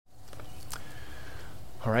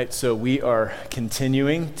All right, so we are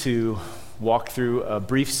continuing to walk through a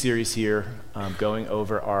brief series here, going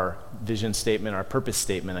over our vision statement, our purpose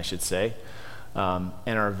statement, I should say, and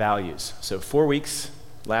our values. So 4 weeks.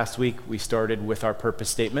 Last week, we started with our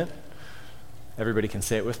purpose statement. Everybody can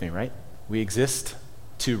say it with me, right? We exist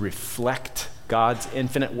to reflect God's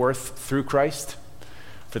infinite worth through Christ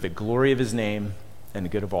for the glory of his name and the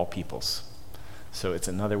good of all peoples. So it's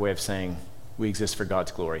another way of saying we exist for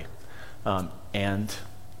God's glory and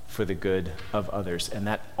for the good of others. And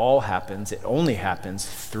that all happens, it only happens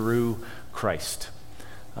through Christ.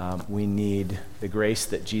 We need the grace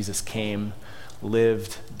that Jesus came,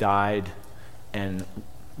 lived, died, and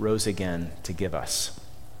rose again to give us.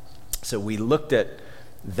 So we looked at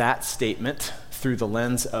that statement through the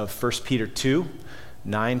lens of 1 Peter 2,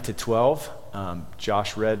 9 to 12.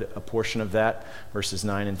 Josh read a portion of that, verses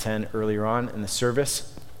 9 and 10 earlier on in the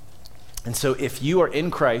service. And so if you are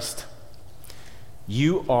in Christ,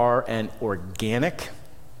 you are an organic,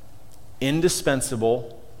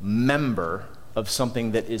 indispensable member of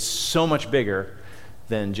something that is so much bigger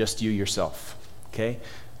than just you yourself, okay?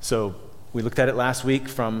 So we looked at it last week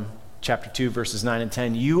from chapter 2, verses 9 and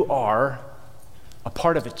 10. You are a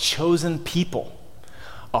part of a chosen people,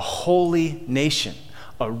 a holy nation,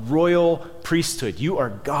 a royal priesthood. You are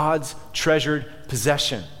God's treasured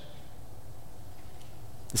possession.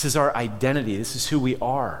 This is our identity. This is who we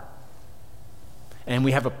are. And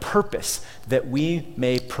we have a purpose that we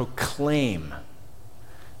may proclaim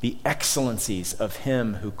the excellencies of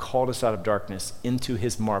him who called us out of darkness into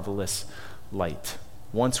his marvelous light.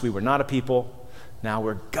 Once we were not a people, now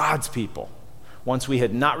we're God's people. Once we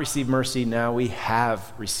had not received mercy, now we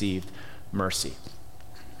have received mercy.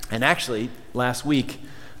 And actually, last week,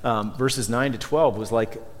 verses 9 to 12 was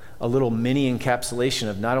like a little mini encapsulation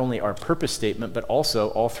of not only our purpose statement, but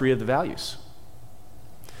also all three of the values.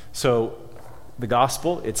 So the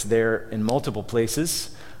gospel, it's there in multiple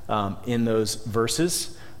places in those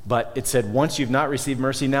verses, but it said, once you've not received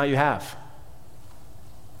mercy, now you have.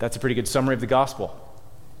 That's a pretty good summary of the gospel.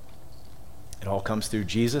 It all comes through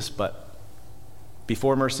Jesus, but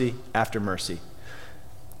before mercy, after mercy.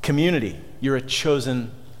 Community, you're a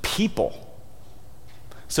chosen people.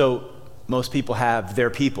 So most people have their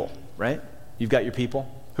people, right? You've got your people.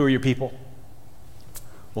 Who are your people?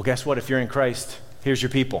 Well, guess what? If you're in Christ, here's your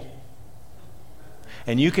people.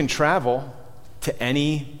 And you can travel to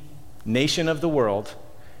any nation of the world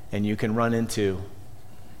and you can run into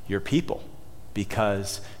your people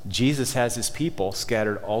because Jesus has his people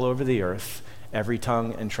scattered all over the earth, every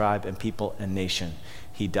tongue and tribe and people and nation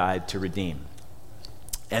he died to redeem.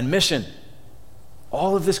 And mission.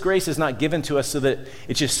 All of this grace is not given to us so that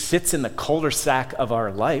it just sits in the cul-de-sac of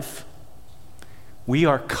our life. We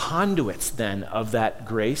are conduits then of that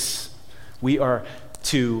grace. We are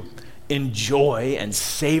to enjoy and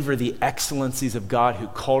savor the excellencies of God who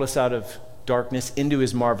called us out of darkness into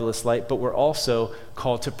his marvelous light, but we're also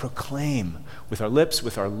called to proclaim with our lips,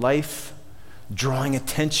 with our life, drawing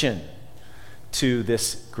attention to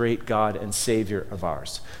this great God and Savior of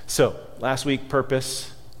ours. So, last week,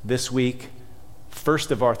 purpose. This week,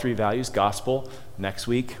 first of our three values, gospel. Next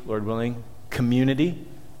week, Lord willing, community.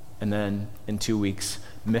 And then in 2 weeks,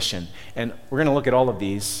 mission. And we're going to look at all of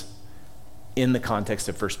these in the context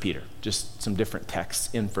of 1 Peter, just some different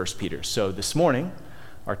texts in 1 Peter. So this morning,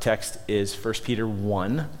 our text is 1 Peter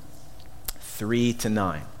 1, 3 to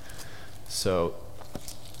 9. So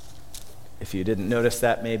if you didn't notice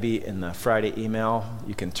that maybe in the Friday email,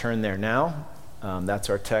 you can turn there now. That's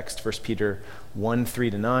our text, 1 Peter 1, 3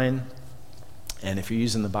 to 9. And if you're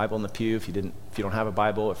using the Bible in the pew, if you don't have a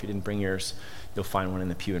Bible, if you didn't bring yours, you'll find one in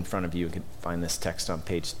the pew in front of you. You can find this text on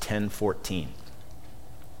page 1014.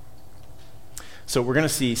 So we're going to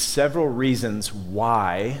see several reasons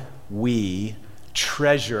why we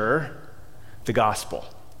treasure the gospel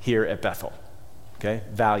here at Bethel. Okay?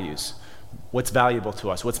 Values. What's valuable to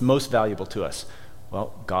us? What's most valuable to us?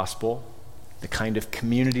 Well, gospel, the kind of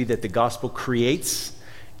community that the gospel creates,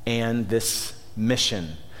 and this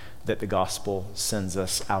mission that the gospel sends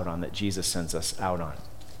us out on, that Jesus sends us out on.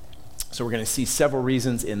 So we're going to see several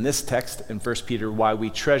reasons in this text in 1 Peter why we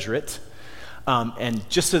treasure it. And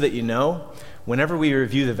just so that you know, whenever we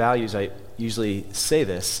review the values, I usually say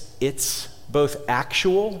this, it's both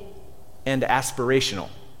actual and aspirational,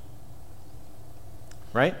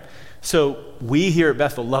 right? So we here at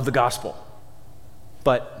Bethel love the gospel,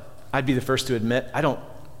 but I'd be the first to admit I don't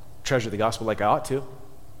treasure the gospel like I ought to.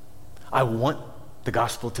 I want the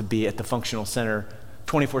gospel to be at the functional center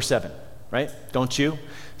 24/7, right? Don't you?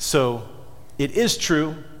 So it is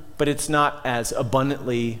true, but it's not as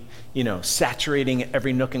abundantly, saturating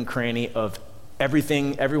every nook and cranny of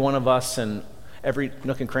everything, every one of us, and every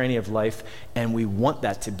nook and cranny of life, and we want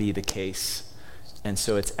that to be the case. And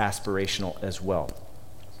so it's aspirational as well.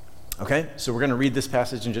 Okay, so we're going to read this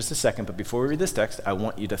passage in just a second, but before we read this text, I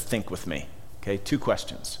want you to think with me. Okay, 2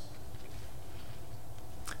 questions.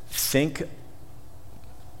 Think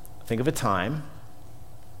of a time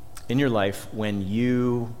in your life when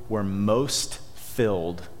you were most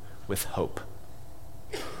filled with hope.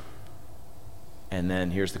 And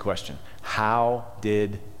then here's the question. How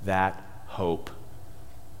did that hope,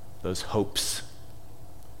 those hopes,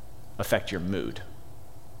 affect your mood,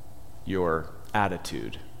 your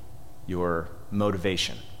attitude, your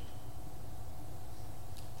motivation?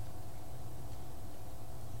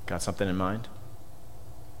 Got something in mind?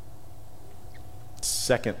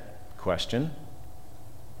 Second question.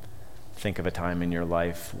 Think of a time in your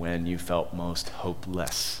life when you felt most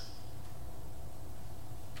hopeless.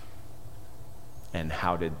 And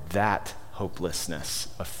how did that hopelessness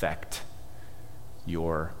affect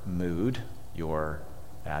your mood, your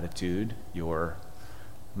attitude, your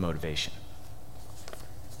motivation?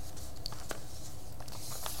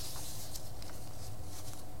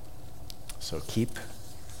 So keep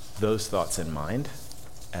those thoughts in mind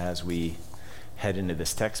as we head into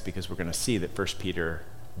this text, because we're going to see that 1 Peter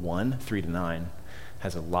 1, 3-9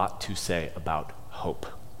 has a lot to say about hope.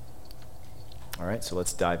 All right, so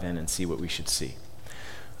let's dive in and see what we should see.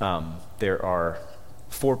 There are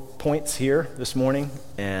 4 points here this morning,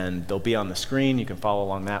 and they'll be on the screen. You can follow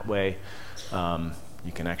along that way.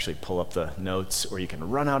 You can actually pull up the notes, or you can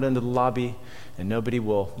run out into the lobby, and nobody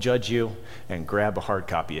will judge you, and grab a hard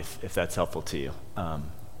copy if that's helpful to you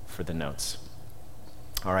for the notes.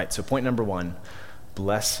 All right, so point number 1,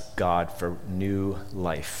 bless God for new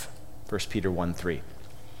life. 1 Peter 1:3.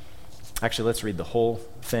 Actually, let's read the whole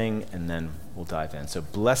thing and then we'll dive in. So,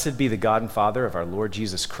 blessed be the God and Father of our Lord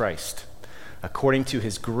Jesus Christ. According to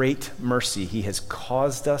his great mercy, he has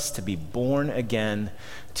caused us to be born again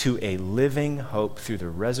to a living hope through the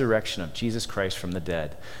resurrection of Jesus Christ from the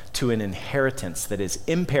dead, to an inheritance that is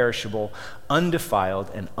imperishable,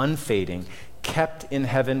 undefiled, and unfading, kept in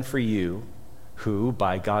heaven for you, who,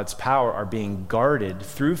 by God's power, are being guarded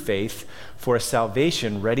through faith for a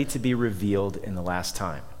salvation ready to be revealed in the last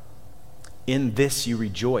time. In this you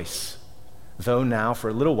rejoice, though now for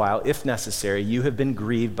a little while, if necessary, you have been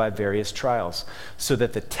grieved by various trials, so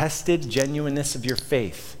that the tested genuineness of your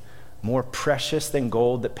faith, more precious than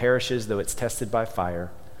gold that perishes though it's tested by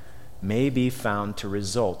fire, may be found to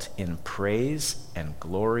result in praise and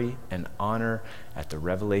glory and honor at the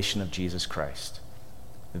revelation of Jesus Christ.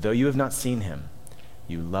 Though you have not seen him,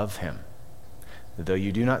 you love him. Though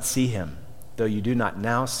you do not see him, though you do not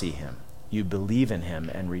now see him, you believe in him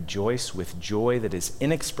and rejoice with joy that is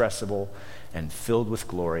inexpressible and filled with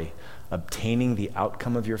glory, obtaining the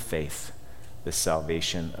outcome of your faith, the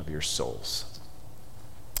salvation of your souls.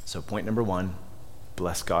 So point number 1,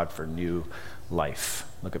 bless God for new life.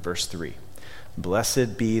 Look at verse 3.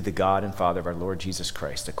 Blessed be the God and Father of our Lord Jesus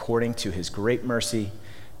Christ. According to his great mercy,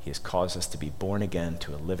 he has caused us to be born again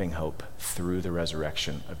to a living hope through the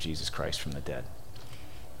resurrection of Jesus Christ from the dead.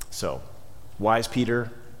 So, why is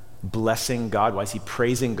Peter blessing God? Why is he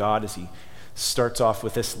praising God as he starts off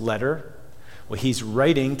with this letter? Well, he's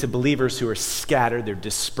writing to believers who are scattered. They're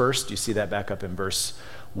dispersed. You see that back up in verse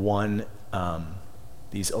 1.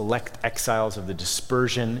 These elect exiles of the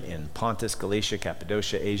dispersion in Pontus, Galatia,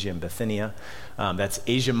 Cappadocia, Asia, and Bithynia. That's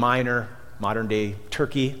Asia Minor, modern-day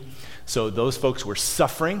Turkey. So those folks were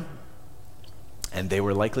suffering, and they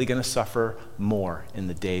were likely going to suffer more in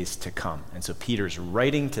the days to come. And so Peter's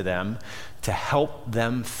writing to them to help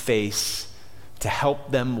them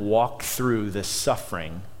walk through the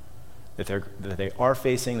suffering that they are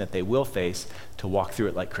facing, that they will face, to walk through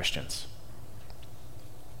it like Christians.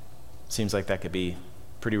 Seems like that could be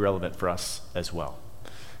pretty relevant for us as well.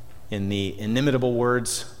 In the inimitable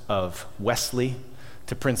words of Wesley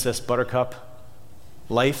to Princess Buttercup,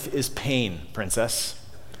 life is pain, princess.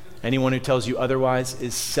 Anyone who tells you otherwise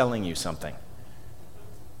is selling you something.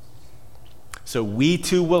 So we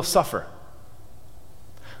too will suffer.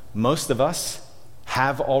 Most of us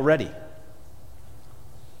have already.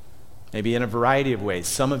 Maybe in a variety of ways.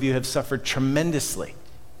 Some of you have suffered tremendously.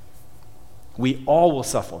 We all will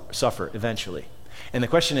suffer eventually. And the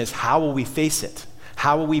question is, how will we face it?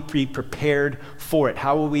 How will we be prepared for it?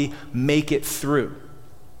 How will we make it through?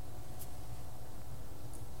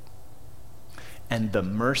 And the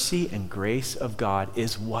mercy and grace of God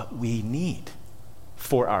is what we need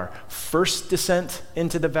for our first descent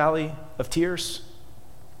into the valley of tears.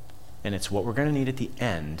 And it's what we're going to need at the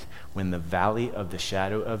end when the valley of the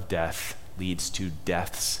shadow of death leads to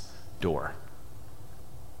death's door.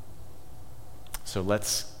 So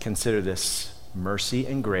let's consider this mercy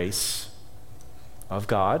and grace of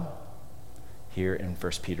God here in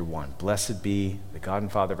 1 Peter 1. Blessed be the God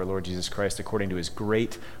and Father of our Lord Jesus Christ. According to his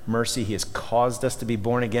great mercy, he has caused us to be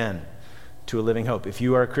born again to a living hope. If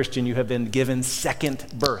you are a Christian, you have been given second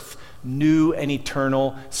birth, new and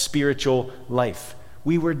eternal spiritual life.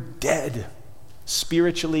 We were dead,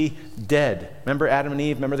 spiritually dead. Remember Adam and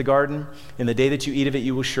Eve? Remember the garden? In the day that you eat of it,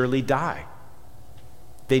 you will surely die.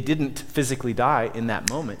 They didn't physically die in that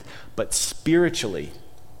moment, but spiritually,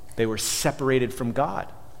 they were separated from God,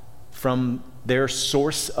 from their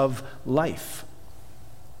source of life.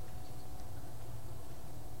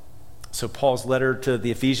 So Paul's letter to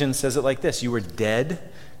the Ephesians says it like this: you were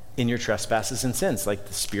dead in your trespasses and sins, like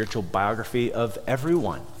the spiritual biography of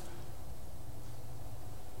everyone.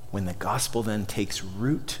 When the gospel then takes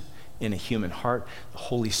root in a human heart, the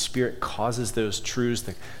Holy Spirit causes those truths,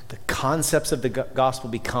 the concepts of the gospel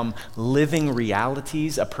become living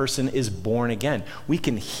realities. A person is born again. We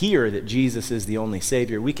can hear that Jesus is the only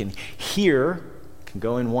Savior. We can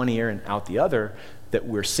go in one ear and out the other, that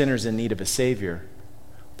we're sinners in need of a Savior.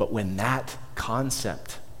 But when that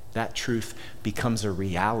concept, that truth becomes a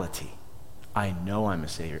reality, I know I'm a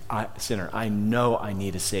sinner. I know I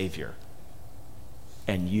need a Savior.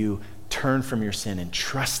 And you turn from your sin and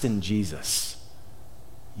trust in Jesus,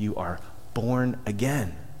 you are born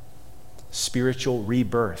again. Spiritual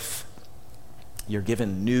rebirth. You're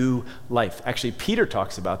given new life. Actually, Peter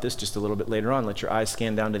talks about this just a little bit later on. Let your eyes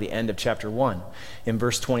scan down to the end of chapter 1. In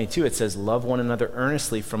verse 22, it says, love one another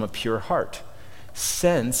earnestly from a pure heart,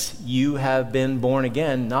 since you have been born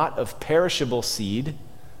again, not of perishable seed,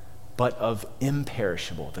 but of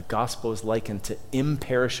imperishable. The gospel is likened to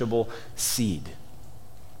imperishable seed.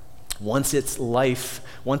 Once it's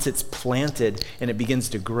planted and it begins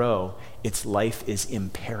to grow, its life is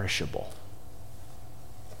imperishable.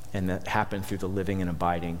 And that happened through the living and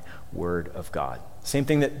abiding word of God. Same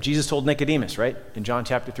thing that Jesus told Nicodemus, right? In John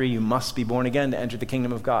chapter 3, you must be born again to enter the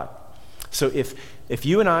kingdom of God. So if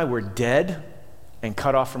you and I were dead and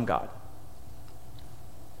cut off from God,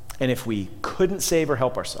 and if we couldn't save or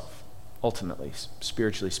help ourselves, ultimately,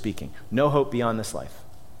 spiritually speaking, no hope beyond this life,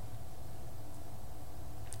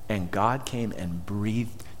 and God came and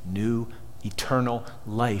breathed new eternal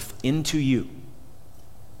life into you,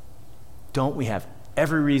 don't we have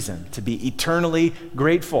every reason to be eternally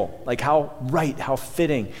grateful? Like how right, how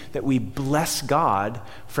fitting that we bless God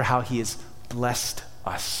for how he has blessed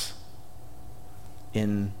us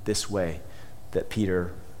in this way that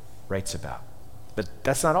Peter writes about. But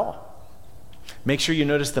that's not all. Make sure you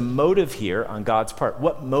notice the motive here on God's part.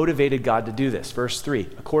 What motivated God to do this? Verse 3,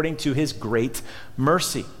 according to his great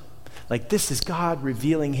mercy. Like this is God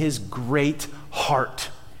revealing his great heart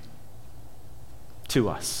to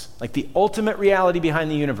us. Like the ultimate reality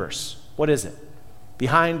behind the universe. What is it?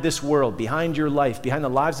 Behind this world, behind your life, behind the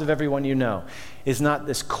lives of everyone you know, is not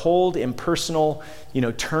this cold, impersonal,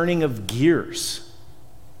 turning of gears.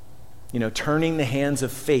 Turning the hands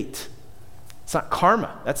of fate. It's not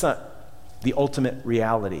karma. That's not the ultimate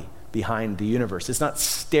reality behind the universe. It's not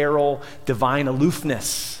sterile, divine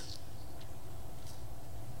aloofness.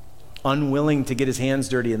 Unwilling to get his hands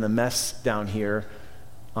dirty in the mess down here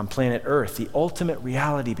on planet Earth. The ultimate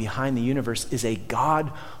reality behind the universe is a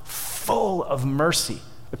God full of mercy.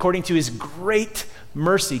 According to his great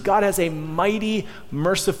mercy, God has a mighty,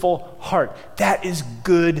 merciful heart. That is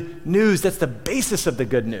good news. That's the basis of the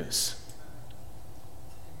good news.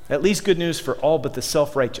 At least good news for all but the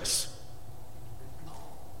self-righteous.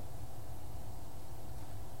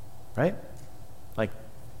 Right? Like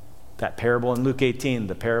that parable in Luke 18,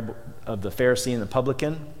 the parable of the Pharisee and the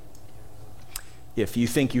publican. If you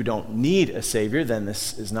think you don't need a Savior, then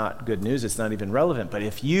this is not good news. It's not even relevant. But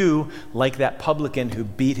if you, like that publican who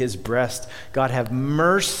beat his breast, God have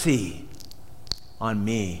mercy on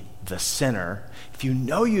me, the sinner. If you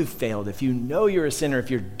know you've failed, if you know you're a sinner, if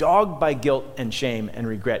you're dogged by guilt and shame and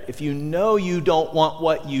regret, if you know you don't want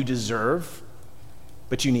what you deserve,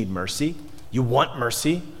 but you need mercy, you want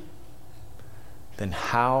mercy, then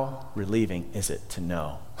how relieving is it to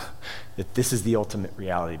know that this is the ultimate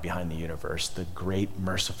reality behind the universe, the great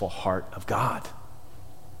merciful heart of God.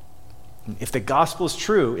 If the gospel is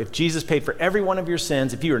true, if Jesus paid for every one of your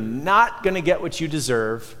sins, if you are not going to get what you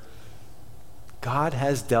deserve, God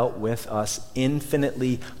has dealt with us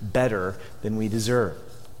infinitely better than we deserve.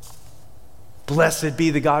 Blessed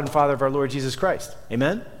be the God and Father of our Lord Jesus Christ.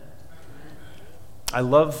 Amen? I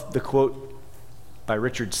love the quote by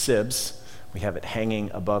Richard Sibbes. We have it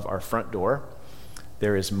hanging above our front door.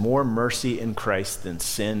 There is more mercy in Christ than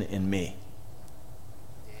sin in me.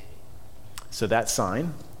 So that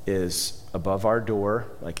sign is above our door.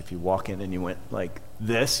 Like if you walk in and you went like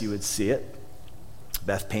this, you would see it.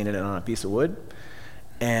 Beth painted it on a piece of wood.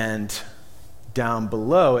 And down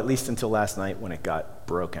below, at least until last night when it got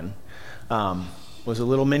broken, was a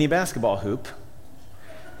little mini basketball hoop.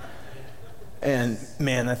 And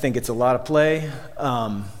man, I think it's a lot of play.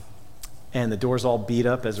 And the door's all beat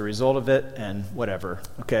up as a result of it, and whatever,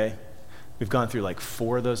 okay? We've gone through like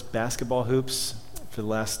 4 of those basketball hoops for the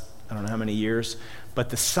last, I don't know how many years. But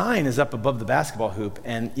the sign is up above the basketball hoop,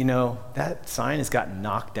 and you know, that sign has gotten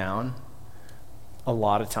knocked down a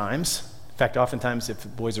lot of times. In fact, oftentimes if the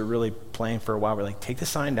boys are really playing for a while, we're like, take the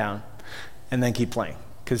sign down and then keep playing.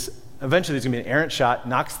 Because eventually there's gonna be an errant shot,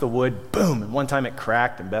 knocks the wood, boom, and one time it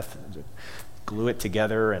cracked, and Beth glue it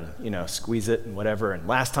together and, you know, squeeze it and whatever. And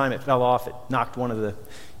last time it fell off, it knocked one of the,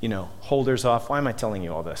 you know, holders off. Why am I telling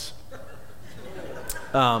you all this?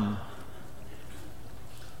 I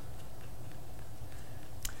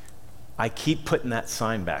keep putting that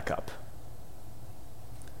sign back up.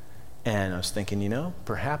 And I was thinking, you know,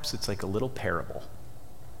 perhaps it's like a little parable.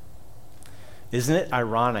 Isn't it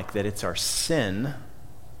ironic that it's our sin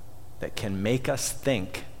that can make us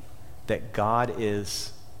think that God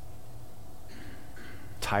is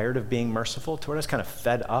tired of being merciful toward us, kind of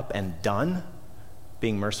fed up and done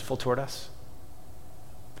being merciful toward us?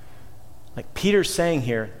 Like Peter's saying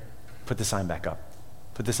here, put the sign back up.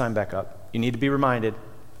 Put the sign back up. You need to be reminded.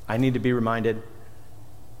 I need to be reminded.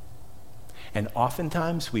 And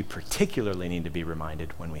oftentimes, we particularly need to be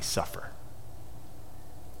reminded when we suffer.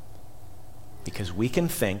 Because we can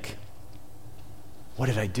think, what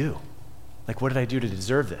did I do? Like, what did I do to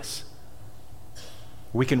deserve this?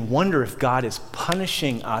 We can wonder if God is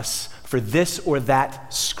punishing us for this or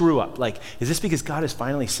that screw up. Like, is this because God is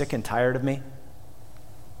finally sick and tired of me?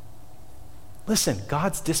 Listen,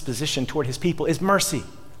 God's disposition toward his people is mercy.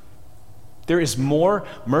 There is more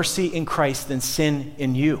mercy in Christ than sin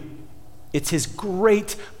in you. It's his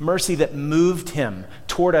great mercy that moved him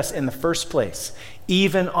toward us in the first place,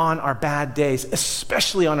 even on our bad days,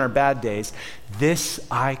 especially on our bad days. This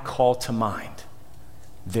I call to mind.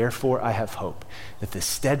 Therefore, I have hope that the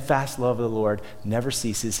steadfast love of the Lord never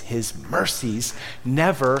ceases. His mercies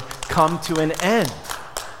never come to an end.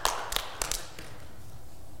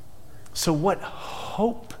 So what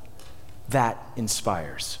hope that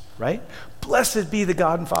inspires, right? Blessed be the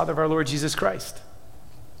God and Father of our Lord Jesus Christ.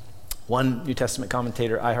 One New Testament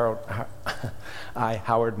commentator, I.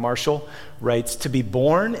 Howard Marshall, writes, to be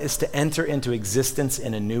born is to enter into existence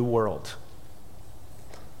in a new world.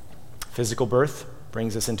 Physical birth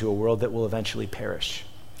brings us into a world that will eventually perish.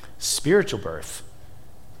 Spiritual birth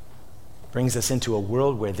brings us into a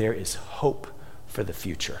world where there is hope for the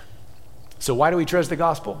future. So why do we treasure the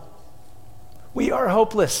gospel? We are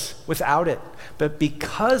hopeless without it. But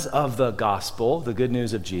because of the gospel, the good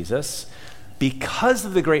news of Jesus, because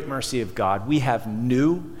of the great mercy of God, we have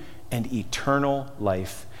new and eternal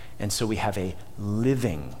life. And so we have a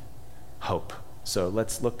living hope. So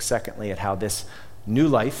let's look secondly at how this new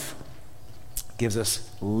life gives us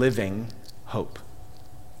living hope.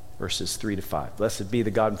 Verses 3-5. Blessed be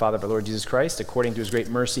the God and Father of our Lord Jesus Christ. According to his great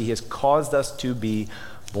mercy, he has caused us to be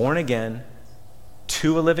born again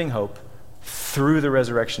to a living hope through the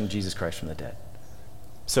resurrection of Jesus Christ from the dead.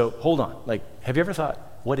 So hold on. Like, have you ever thought,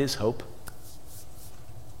 what is hope?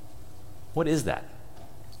 What is that?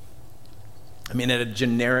 I mean, at a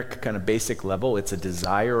generic kind of basic level, it's a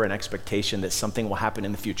desire or an expectation that something will happen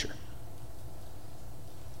in the future.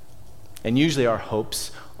 And usually our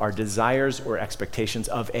hopes are desires or expectations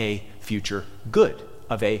of a future good,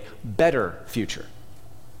 of a better future.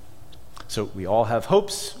 So we all have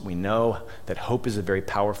hopes. We know that hope is a very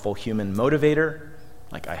powerful human motivator.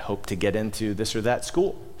 Like, I hope to get into this or that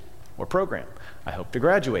school or program. I hope to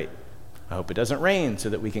graduate. I hope it doesn't rain so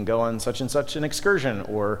that we can go on such and such an excursion,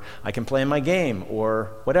 or I can play in my game,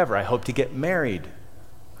 or whatever. I hope to get married.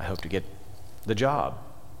 I hope to get the job.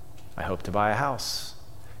 I hope to buy a house,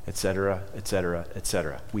 etc., etc.,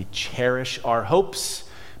 etc. We cherish our hopes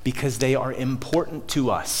because they are important to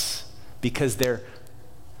us, because they're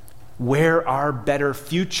where our better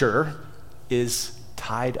future is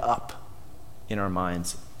tied up in our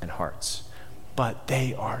minds and hearts. But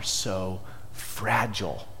they are so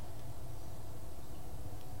fragile.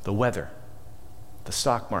 The weather, the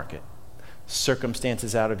stock market,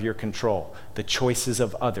 circumstances out of your control, the choices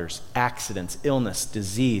of others, accidents, illness,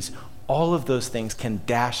 disease, all of those things can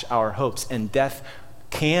dash our hopes, and death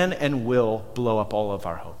can and will blow up all of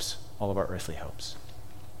our hopes, all of our earthly hopes.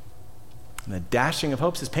 And the dashing of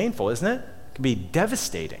hopes is painful, isn't it? It can be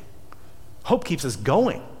devastating. Hope keeps us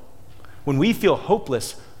going. When we feel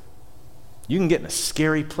hopeless, you can get in a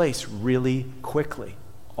scary place really quickly.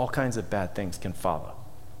 All kinds of bad things can follow.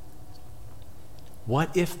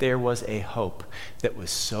 What if there was a hope that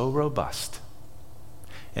was so robust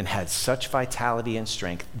and had such vitality and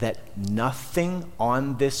strength that nothing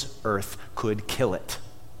on this earth could kill it?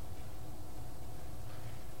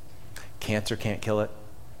 Cancer can't kill it.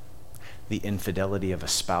 The infidelity of a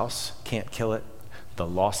spouse can't kill it. The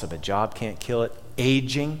loss of a job can't kill it.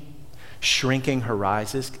 Aging, shrinking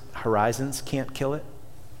horizons can't kill it.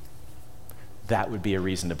 That would be a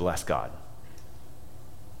reason to bless God.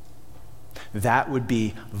 That would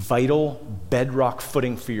be vital bedrock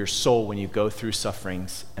footing for your soul when you go through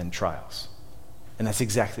sufferings and trials. And that's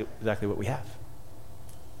exactly what we have.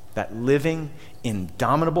 That living,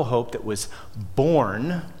 indomitable hope that was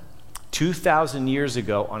born 2,000 years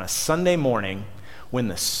ago on a Sunday morning when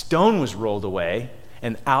the stone was rolled away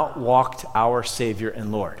and out walked our Savior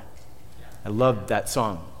and Lord. I love that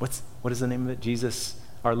song. What is the name of it? Jesus,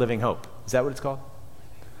 Our Living Hope. Is that what it's called?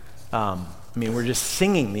 We're just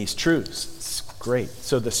singing these truths. It's great.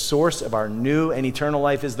 So the source of our new and eternal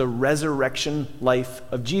life is the resurrection life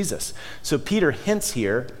of Jesus. So Peter hints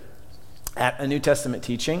here at a New Testament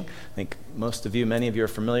teaching. I think many of you are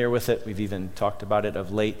familiar with it. We've even talked about it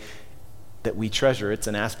of late, that we treasure. It's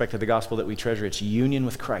an aspect of the gospel that we treasure. It's union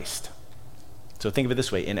with Christ. So think of it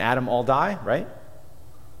this way. In Adam, all die, right?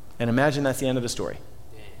 And imagine that's the end of the story.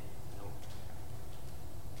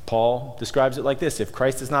 Paul describes it like this. If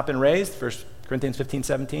Christ has not been raised, 1 Corinthians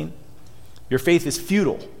 15:17, your faith is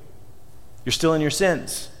futile. You're still in your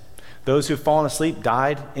sins. Those who have fallen asleep,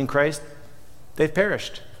 died in Christ, they've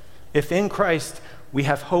perished. If in Christ we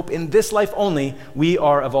have hope in this life only, we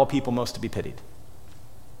are of all people most to be pitied.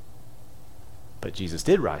 But Jesus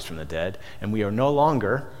did rise from the dead, and we are no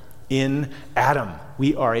longer in Adam.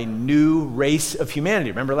 We are a new race of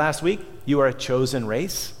humanity. Remember last week? You are a chosen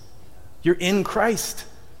race. You're in Christ.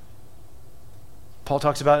 Paul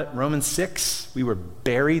talks about it in Romans 6. We were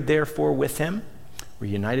buried, therefore, with him.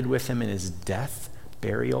 We're united with him in his death,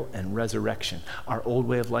 burial, and resurrection. Our old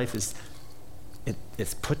way of life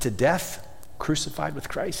it's put to death, crucified with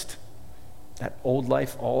Christ. That old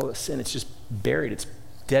life, all the sin, it's just buried. It's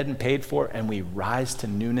dead and paid for, and we rise to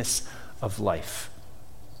newness of life.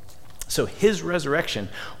 So his resurrection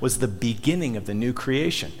was the beginning of the new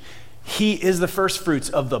creation. He is the first fruits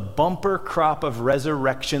of the bumper crop of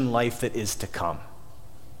resurrection life that is to come.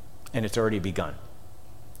 And it's already begun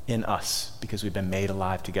in us because we've been made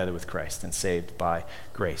alive together with Christ and saved by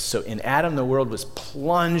grace. So in Adam, the world was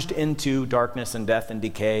plunged into darkness and death and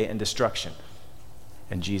decay and destruction.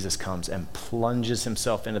 And Jesus comes and plunges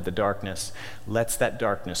himself into the darkness, lets that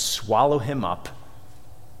darkness swallow him up.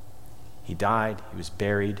 He died, he was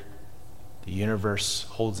buried. The universe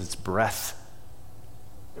holds its breath.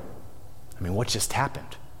 What just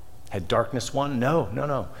happened? Had darkness won?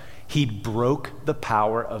 No. He broke the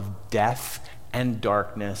power of death and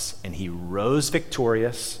darkness, and he rose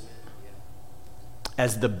victorious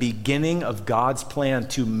as the beginning of God's plan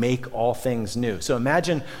to make all things new. So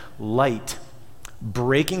imagine light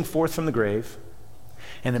breaking forth from the grave,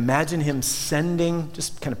 and imagine him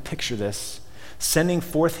just kind of picture this, sending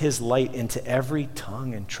forth his light into every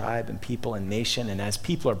tongue and tribe and people and nation, and as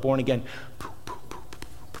people are born again,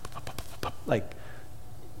 like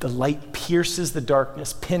the light pierces the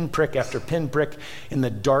darkness, pinprick after pinprick in the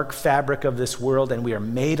dark fabric of this world, and we are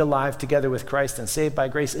made alive together with Christ and saved by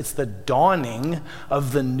grace. It's the dawning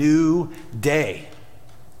of the new day.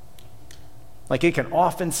 Like it can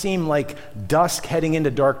often seem like dusk heading into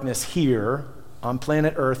darkness here on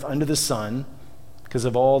planet Earth under the sun because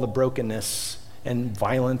of all the brokenness and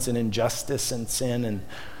violence and injustice and sin and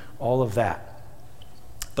all of that.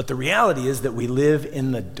 But the reality is that we live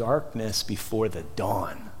in the darkness before the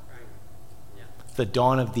dawn. The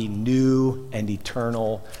dawn of the new and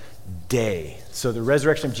eternal day. So the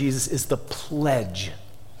resurrection of Jesus is the pledge.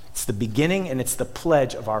 It's the beginning and it's the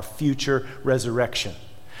pledge of our future resurrection.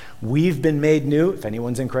 We've been made new. If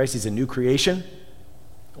anyone's in Christ, he's a new creation.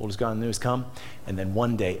 Old is gone, new has come. And then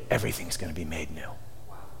one day, everything's going to be made new.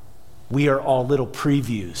 We are all little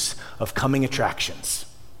previews of coming attractions.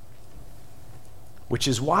 Which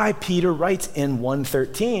is why Peter writes in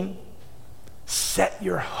 1:13, set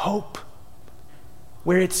your hope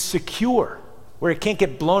where it's secure, where it can't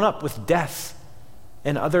get blown up with death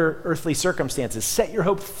and other earthly circumstances. Set your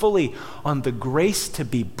hope fully on the grace to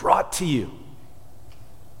be brought to you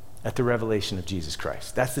at the revelation of Jesus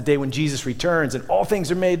Christ. That's the day when Jesus returns and all things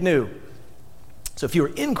are made new. So if you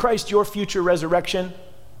are in Christ, your future resurrection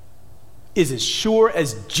is as sure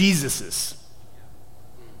as Jesus's.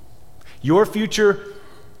 Your future,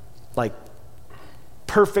 like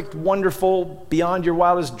perfect, wonderful, beyond your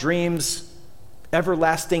wildest dreams,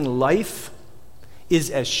 everlasting life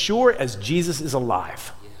is as sure as Jesus is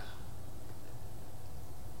alive.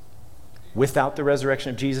 without the resurrection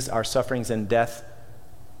of Jesus, our sufferings and death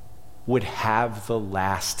would have the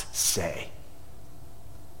last say.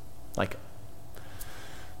 Like,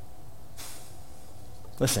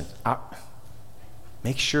 listen,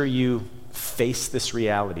 make sure you face this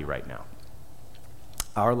reality right now.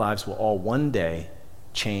 Our lives will all one day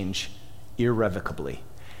change irrevocably,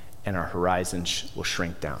 and our horizons will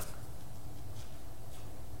shrink down.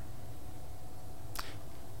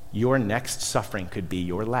 Your next suffering could be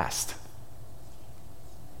your last.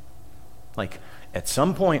 Like, at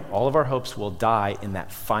some point, all of our hopes will die in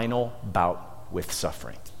that final bout with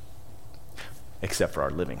suffering, except for our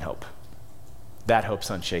living hope. That hope's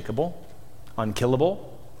unshakable,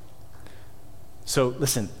 unkillable. So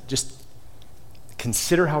listen, just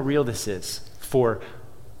consider how real this is.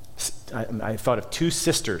 I thought of 2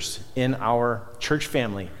 sisters in our church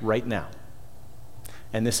family right now.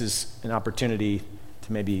 And this is an opportunity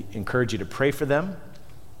to maybe encourage you to pray for them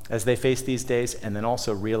as they face these days, and then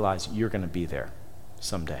also realize you're going to be there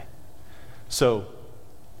someday. So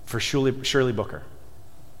for Shirley Booker,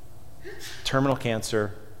 terminal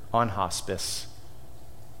cancer, on hospice,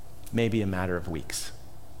 maybe a matter of weeks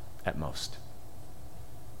at most.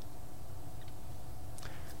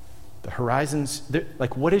 The horizons,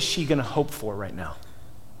 like, what is she going to hope for right now?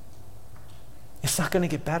 It's not going to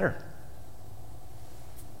get better.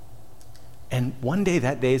 And one day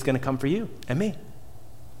that day is going to come for you and me.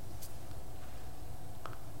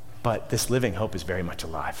 But this living hope is very much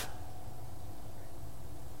alive.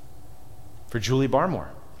 For Julie Barmore.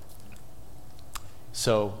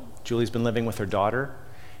 So Julie's been living with her daughter,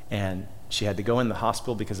 and she had to go in the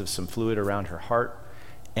hospital because of some fluid around her heart,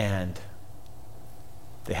 and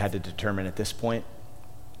they had to determine at this point,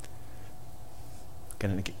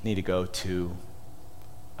 going to need to go to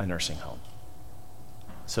a nursing home.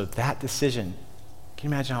 So that decision,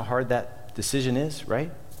 can you imagine how hard that decision is,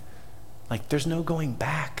 right? Like, there's no going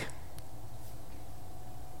back.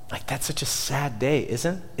 Like, that's such a sad day,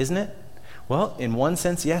 isn't it? Well, in one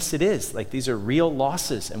sense, yes, it is. Like, these are real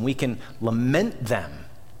losses, and we can lament them.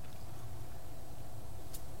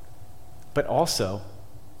 But also,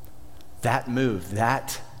 that move,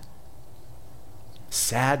 that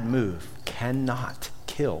sad move, cannot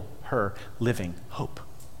kill her living hope.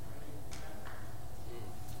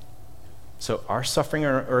 So our suffering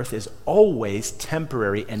on earth is always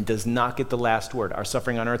temporary and does not get the last word. Our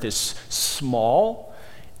suffering on earth is small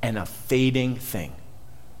and a fading thing.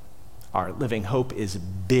 Our living hope is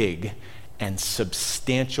big and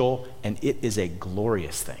substantial, and it is a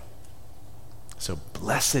glorious thing. So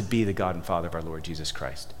blessed be the God and Father of our Lord Jesus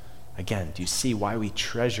Christ. Again, do you see why we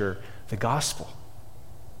treasure the gospel?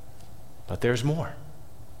 But there's more.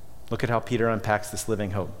 Look at how Peter unpacks this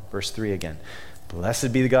living hope. Verse 3 again.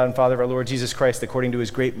 Blessed be the God and Father of our Lord Jesus Christ. According to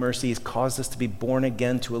his great mercy, he's caused us to be born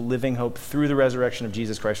again to a living hope through the resurrection of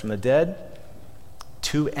Jesus Christ from the dead,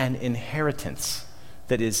 to an inheritance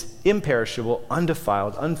that is imperishable,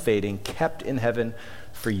 undefiled, unfading, kept in heaven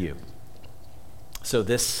for you. So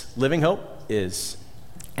this living hope is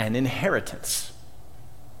an inheritance.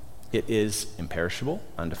 It is imperishable,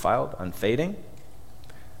 undefiled, unfading.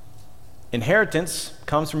 Inheritance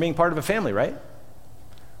comes from being part of a family, right?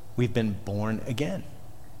 We've been born again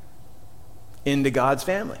into God's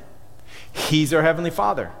family. He's our Heavenly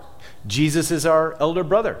Father. Jesus is our elder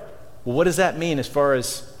brother. Well, what does that mean as far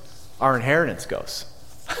as our inheritance goes?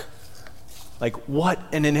 Like, what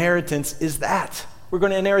an inheritance is that? We're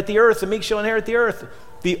going to inherit the earth. The meek shall inherit the earth.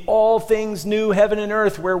 The all things new heaven and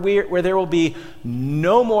earth, where there will be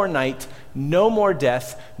no more night, no more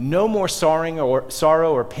death, no more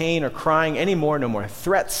sorrow or pain or crying anymore, no more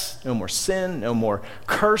threats, no more sin, no more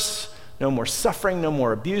curse, no more suffering, no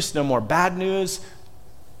more abuse, no more bad news.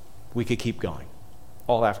 We could keep going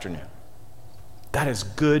all afternoon. That is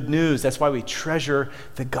good news. That's why we treasure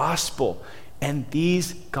the gospel. And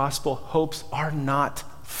these gospel hopes are not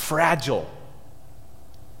fragile.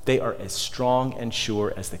 They are as strong and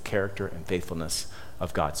sure as the character and faithfulness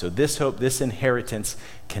of God. So this hope, this inheritance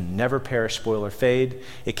can never perish, spoil, or fade.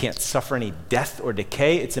 It can't suffer any death or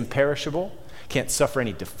decay. It's imperishable. It can't suffer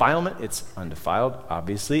any defilement. It's undefiled,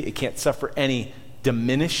 obviously. It can't suffer any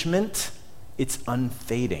diminishment. It's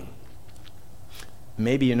unfading.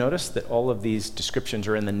 Maybe you notice that all of these descriptions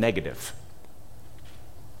are in the negative.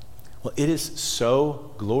 Well, it is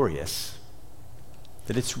so glorious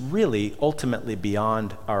that it's really ultimately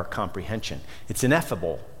beyond our comprehension. It's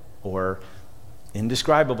ineffable, or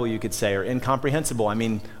indescribable, you could say, or incomprehensible. I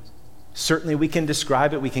mean, certainly we can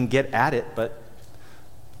describe it, we can get at it, but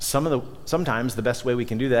sometimes the best way we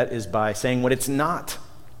can do that is by saying what it's not.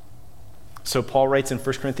 So Paul writes in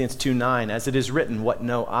 1 Corinthians 2:9, as it is written, what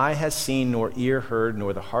no eye has seen, nor ear heard,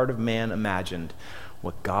 nor the heart of man imagined,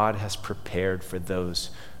 what God has prepared for those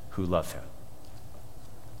who love him.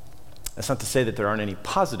 That's not to say that there aren't any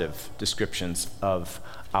positive descriptions of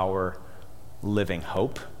our living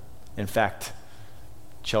hope. In fact,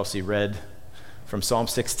 Chelsea read from Psalm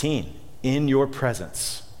 16, in your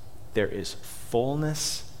presence there is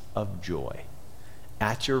fullness of joy.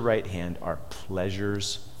 At your right hand are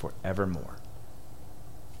pleasures forevermore.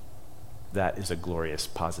 That is a glorious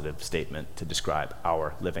positive statement to describe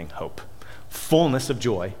our living hope. Fullness of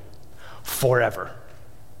joy forever.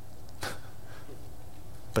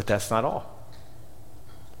 But that's not all.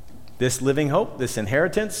 This living hope, this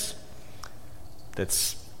inheritance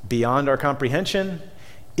that's beyond our comprehension,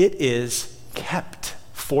 it is kept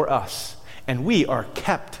for us, and we are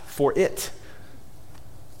kept for it.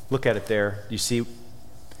 Look at it there. You see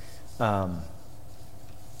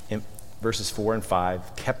in verses 4 and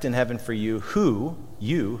 5, kept in heaven for you who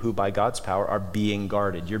by God's power are being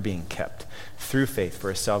guarded. You're being kept through faith for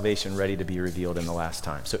a salvation ready to be revealed in the last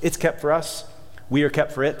time. So it's kept for us. We are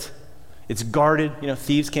kept for it. It's guarded.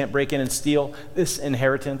 Thieves can't break in and steal this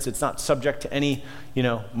inheritance. It's not subject to any,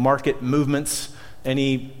 market movements.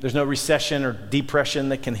 There's no recession or depression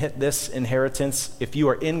that can hit this inheritance. If you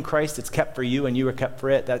are in Christ, it's kept for you and you are kept for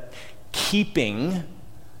it. That keeping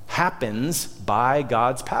happens by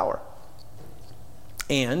God's power.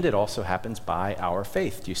 And it also happens by our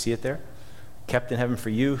faith. Do you see it there? Kept in heaven for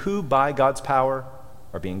you who by God's power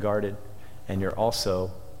are being guarded. And it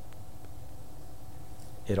also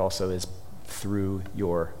is through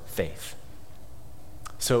your faith.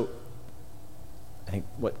 So I think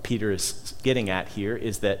what Peter is getting at here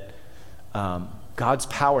is that God's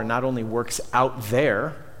power not only works out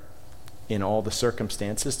there in all the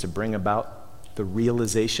circumstances to bring about the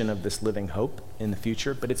realization of this living hope in the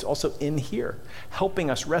future, but it's also in here, helping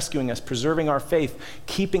us, rescuing us, preserving our faith,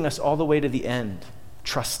 keeping us all the way to the end,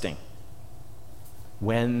 trusting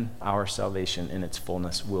when our salvation in its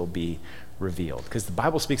fullness will be revealed. Because the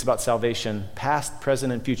Bible speaks about salvation past,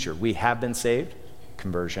 present, and future. We have been saved,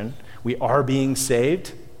 conversion. We are being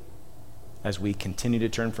saved as we continue to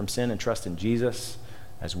turn from sin and trust in Jesus,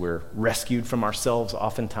 as we're rescued from ourselves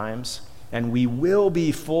oftentimes. And we will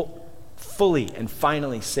be fully and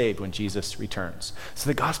finally saved when Jesus returns. So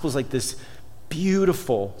the gospel is like this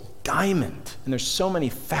beautiful diamond, and there's so many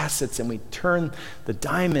facets, and we turn the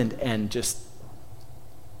diamond and just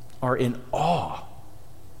are in awe.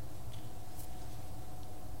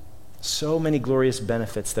 So many glorious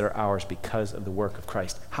benefits that are ours because of the work of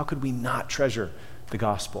Christ. How could we not treasure the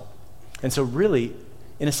gospel? And so really,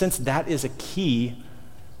 in a sense, that is a key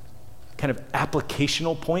kind of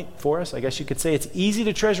applicational point for us. I guess you could say it's easy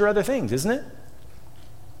to treasure other things, isn't it?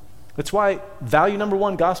 That's why value number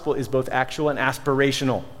one, gospel, is both actual and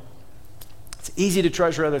aspirational. It's easy to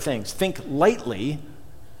treasure other things. Think lightly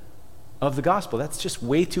of the gospel. That's just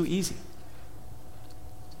way too easy.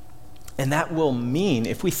 And that will mean,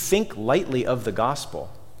 if we think lightly of the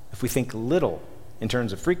gospel, if we think little in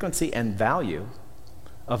terms of frequency and value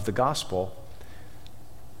of the gospel,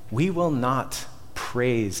 we will not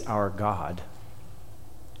praise our God.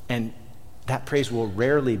 And that praise will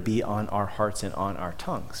rarely be on our hearts and on our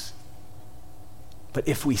tongues. But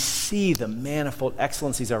if we see the manifold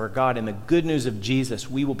excellencies of our God and the good news of Jesus,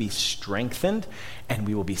 we will be strengthened and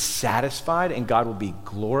we will be satisfied and God will be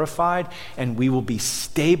glorified and we will be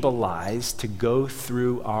stabilized to go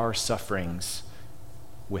through our sufferings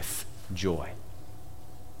with joy.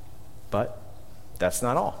 But that's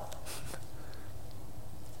not all.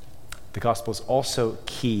 The gospel is also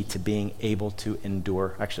key to being able to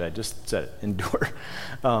endure, actually I just said it, endure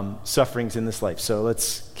sufferings in this life. So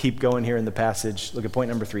let's keep going here in the passage. Look at point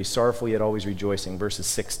number 3, sorrowful yet always rejoicing, verses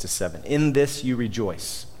 6-7. In this you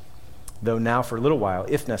rejoice, though now for a little while,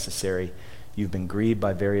 if necessary, you've been grieved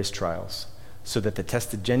by various trials, so that the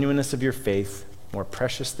tested genuineness of your faith, more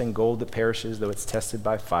precious than gold that perishes, though it's tested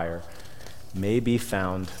by fire, may be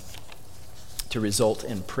found to result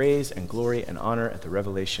in praise and glory and honor at the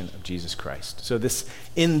revelation of Jesus Christ. So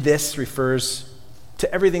in this refers to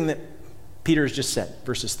everything that Peter has just said,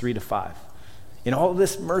 verses 3-5. In all of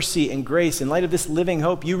this mercy and grace, in light of this living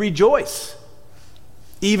hope, you rejoice,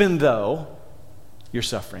 even though you're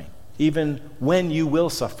suffering, even when you will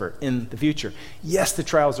suffer in the future. Yes, the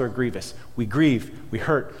trials are grievous. We grieve, we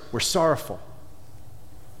hurt, we're sorrowful.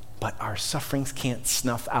 But our sufferings can't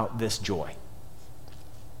snuff out this joy.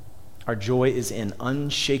 Our joy is in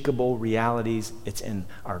unshakable realities. It's in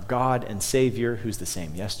our God and Savior who's the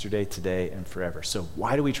same yesterday, today, and forever. So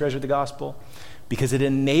why do we treasure the gospel? Because it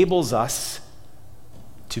enables us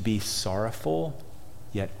to be sorrowful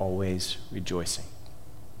yet always rejoicing.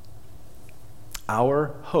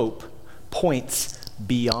 Our hope points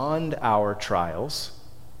beyond our trials.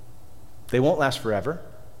 They won't last forever.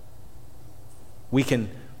 We can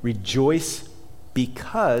rejoice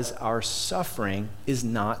because our suffering is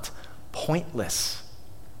not pointless.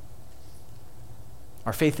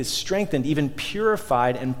 Our faith is strengthened, even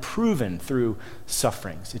purified and proven through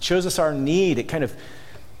sufferings. It shows us our need.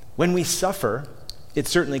 When we suffer, it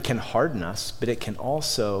certainly can harden us, but it can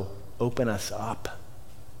also open us up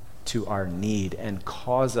to our need and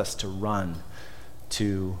cause us to run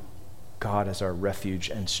to God as our refuge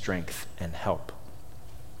and strength and help.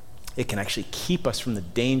 It can actually keep us from the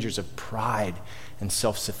dangers of pride and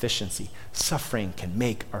self-sufficiency. Suffering can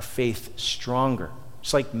make our faith stronger.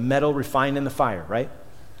 It's like metal refined in the fire, right?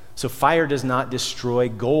 So fire does not destroy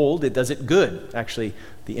gold, it does it good. Actually,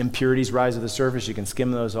 the impurities rise to the surface, you can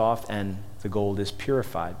skim those off, and the gold is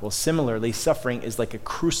purified. Well, similarly, suffering is like a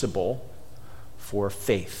crucible for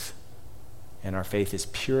faith. And our faith is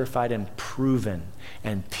purified and proven.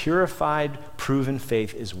 And purified, proven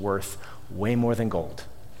faith is worth way more than gold.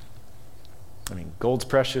 Gold's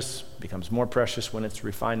precious, becomes more precious when it's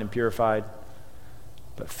refined and purified.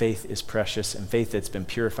 But faith is precious, and faith that's been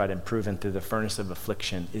purified and proven through the furnace of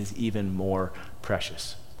affliction is even more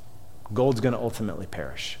precious. Gold's going to ultimately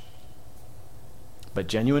perish. But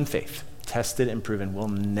genuine faith, tested and proven, will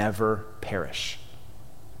never perish.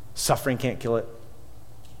 Suffering can't kill it.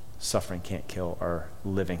 Suffering can't kill our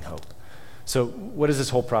living hope. So what does this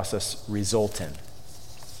whole process result in?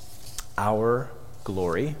 Our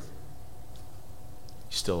glory.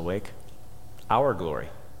 You still awake? Our glory.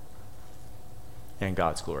 And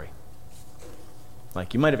God's glory.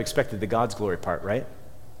 You might have expected the God's glory part, right?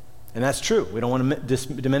 And that's true. We don't want to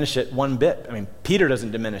diminish it one bit. Peter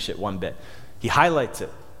doesn't diminish it one bit. He highlights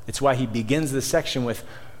it. It's why he begins this section with,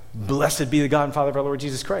 "Blessed be the God and Father of our Lord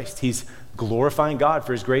Jesus Christ." He's glorifying God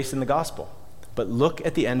for his grace in the gospel. But look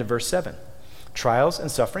at the end of verse 7. Trials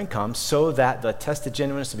and suffering come so that the tested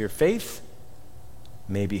genuineness of your faith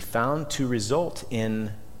may be found to result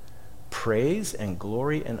in praise and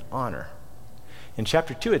glory and honor. In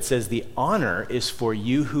chapter 2, it says the honor is for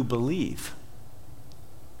you who believe.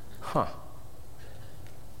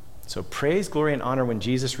 So praise, glory, and honor when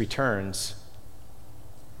Jesus returns.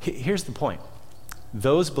 Here's the point.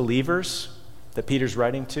 Those believers that Peter's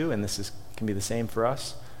writing to, and can be the same for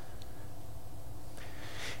us,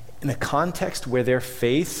 in a context where their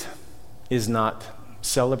faith is not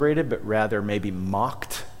celebrated, but rather maybe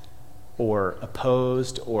mocked or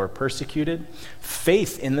opposed or persecuted,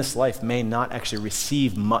 faith in this life may not actually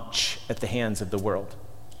receive much at the hands of the world.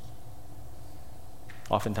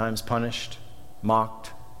 Oftentimes punished,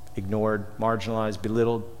 mocked, ignored, marginalized,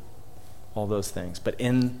 belittled, all those things. But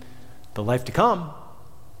in the life to come,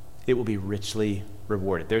 it will be richly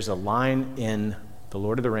rewarded. There's a line in The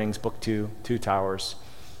Lord of the Rings, Book 2, Two Towers,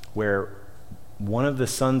 where one of the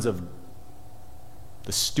sons of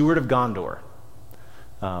the steward of Gondor,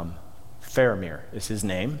 Faramir is his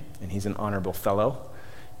name, and he's an honorable fellow.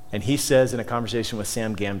 And he says in a conversation with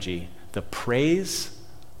Sam Gamgee, the praise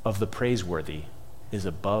of the praiseworthy is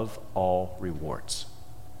above all rewards.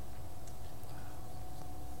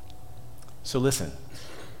 So listen,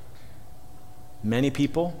 many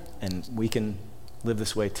people, and we can live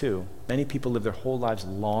this way too, many people live their whole lives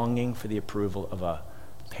longing for the approval of a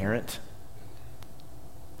parent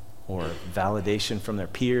or validation from their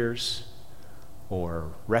peers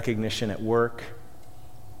or recognition at work.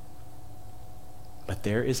 But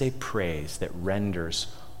there is a praise that renders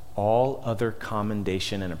all other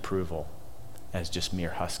commendation and approval as just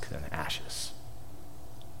mere husks and ashes.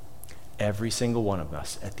 Every single one of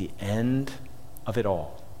us, at the end of it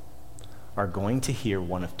all, are going to hear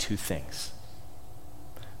one of two things.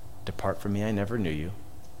 Depart from me, I never knew you.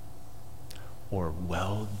 Or,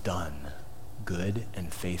 well done, good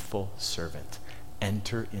and faithful servant.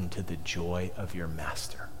 Enter into the joy of your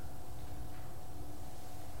master.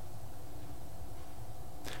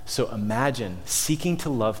 So imagine seeking to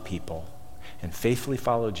love people and faithfully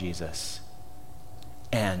follow Jesus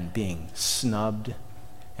and being snubbed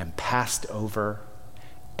and passed over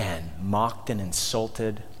and mocked and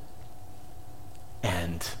insulted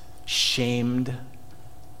and shamed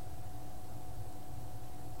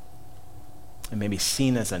and maybe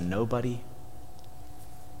seen as a nobody.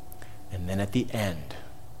 And then at the end,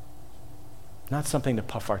 not something to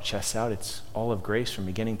puff our chests out, it's all of grace from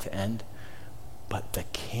beginning to end, but the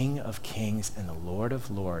King of Kings and the Lord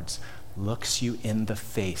of Lords looks you in the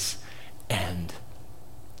face and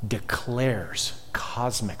declares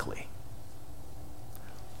cosmically,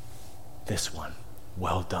 this one,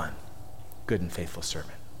 well done, good and faithful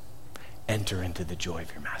servant. enter into the joy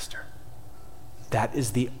of your master. That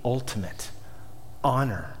is the ultimate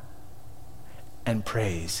honor and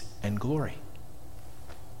praise and glory.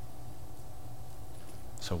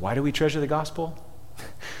 So why do we treasure the gospel?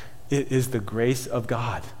 It is the grace of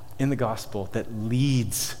God in the gospel that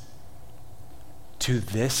leads to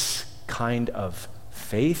this kind of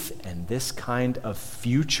faith and this kind of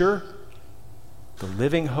future, the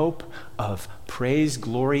living hope of praise,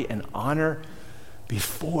 glory, and honor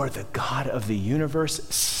before the God of the universe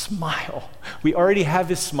smile. We already have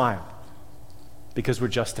his smile because we're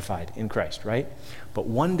justified in Christ, right? But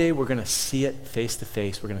one day we're going to see it face to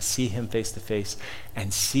face. We're going to see him face to face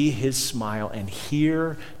and see his smile and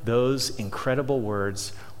hear those incredible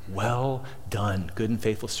words, well done, good and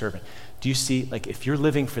faithful servant. Do you see, like, if you're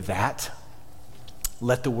living for that,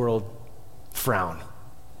 let the world frown.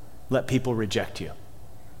 Let people reject you.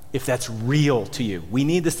 If that's real to you. We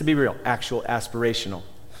need this to be real, actual, aspirational.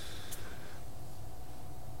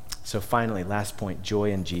 So finally, last point,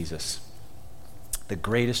 joy in Jesus. The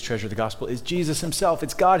greatest treasure of the gospel is Jesus himself.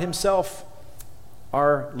 It's God himself,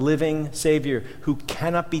 our living Savior, who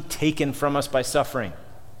cannot be taken from us by suffering.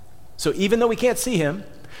 So even though we can't see him,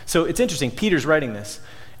 so it's interesting, Peter's writing this,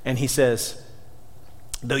 and he says,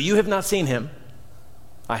 though you have not seen him,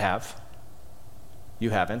 I have,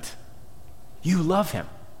 you haven't, you love him.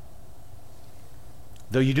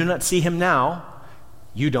 Though you do not see him now,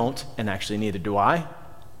 you don't, and actually neither do I,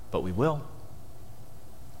 but we will.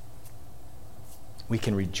 We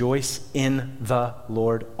can rejoice in the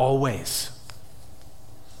Lord always.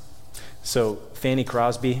 So Fanny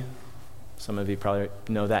Crosby, some of you probably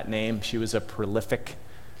know that name. She was a prolific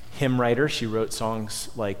hymn writer. She wrote songs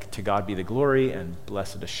like To God Be the Glory and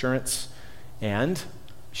Blessed Assurance, and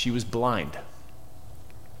she was blind.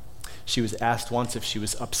 She was asked once if she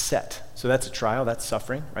was upset. So that's a trial, that's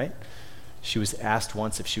suffering, right? She was asked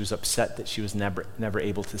once if she was upset that she was never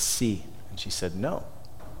able to see, and she said no.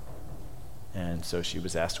 And so she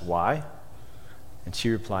was asked why, and she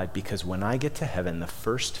replied, because when I get to heaven, the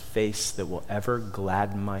first face that will ever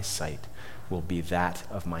gladden my sight will be that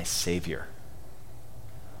of my Savior.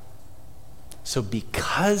 So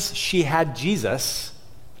because she had Jesus,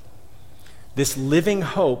 this living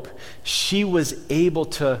hope, she was able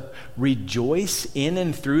to rejoice in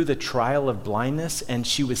and through the trial of blindness, and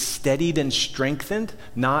she was steadied and strengthened,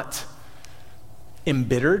 not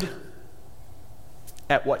embittered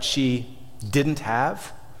at what she didn't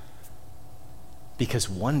have, because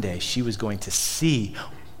one day she was going to see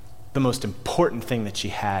the most important thing that she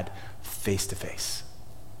had face to face.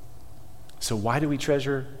 So why do we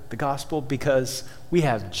treasure the gospel? Because we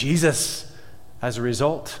have Jesus as a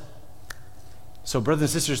result. So brothers and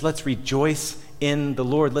sisters, let's rejoice in the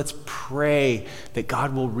Lord. Let's pray that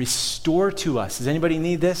God will restore to us. Does anybody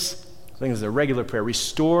need this? I think it's a regular prayer.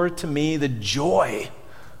 Restore to me the joy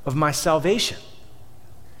of my salvation.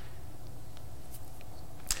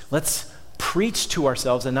 Let's preach to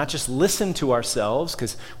ourselves and not just listen to ourselves,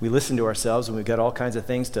 because we listen to ourselves and we've got all kinds of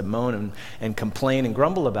things to moan and complain and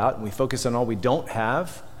grumble about, and we focus on all we don't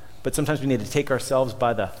have. But sometimes we need to take ourselves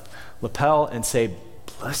by the lapel and say,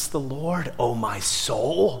 bless the Lord, oh my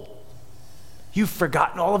soul. You've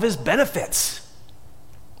forgotten all of his benefits.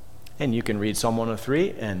 And you can read Psalm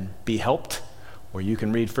 103 and be helped, or you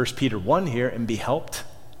can read 1 Peter 1 here and be helped,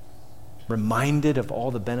 reminded of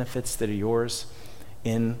all the benefits that are yours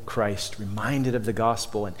in Christ, reminded of the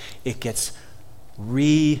gospel, and it gets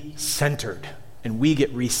re-centered, and we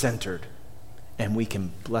get re-centered, and we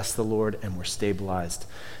can bless the Lord, and we're stabilized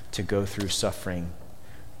to go through suffering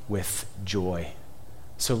with joy.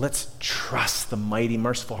 So let's trust the mighty,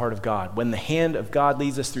 merciful heart of God. When the hand of God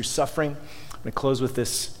leads us through suffering, I'm going to close with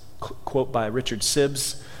this quote by Richard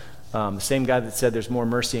Sibbes, the same guy that said there's more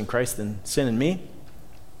mercy in Christ than sin in me.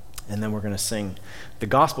 And then we're going to sing the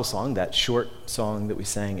gospel song, that short song that we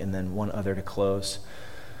sang, and then one other to close.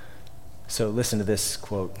 So listen to this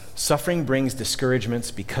quote. Suffering brings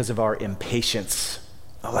discouragements because of our impatience.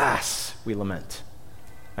 Alas, we lament,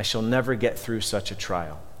 I shall never get through such a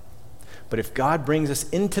trial. But if God brings us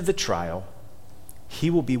into the trial, he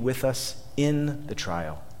will be with us in the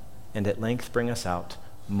trial, and at length bring us out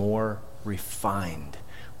more refined.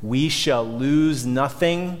 We shall lose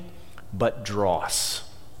nothing but dross.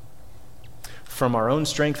 From our own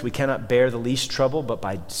strength, we cannot bear the least trouble, but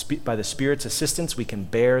by the Spirit's assistance, we can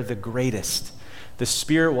bear the greatest. The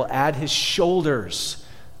Spirit will add his shoulders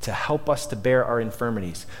to help us to bear our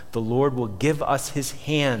infirmities. The Lord will give us his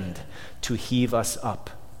hand to heave us up.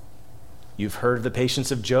 You've heard of the patience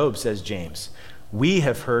of Job, says James. We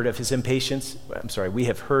have heard of his impatience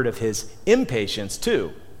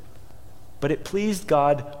too. But it pleased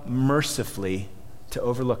God mercifully to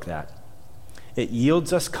overlook that. It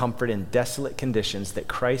yields us comfort in desolate conditions that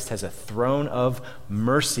Christ has a throne of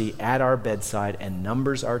mercy at our bedside and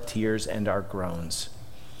numbers our tears and our groans.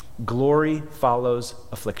 Glory follows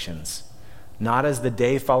afflictions, not as the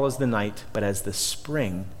day follows the night, but as the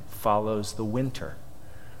spring follows the winter.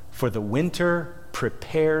 For the winter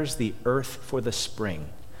prepares the earth for the spring,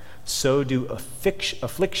 so do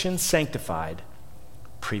afflictions sanctified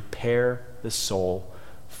prepare the soul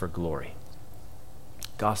for glory.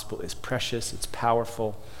 Gospel is precious, it's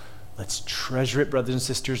powerful. Let's treasure it, brothers and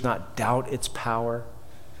sisters, not doubt its power.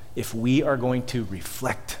 If we are going to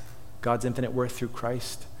reflect God's infinite worth through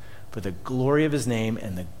Christ for the glory of his name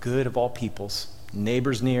and the good of all peoples,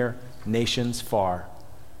 neighbors near, nations far,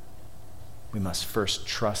 we must first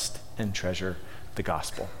trust and treasure the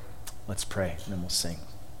gospel. Let's pray, and then we'll sing.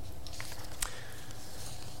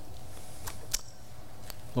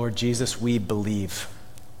 Lord Jesus, we believe.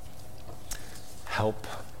 Help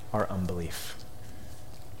our unbelief.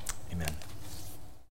 Amen.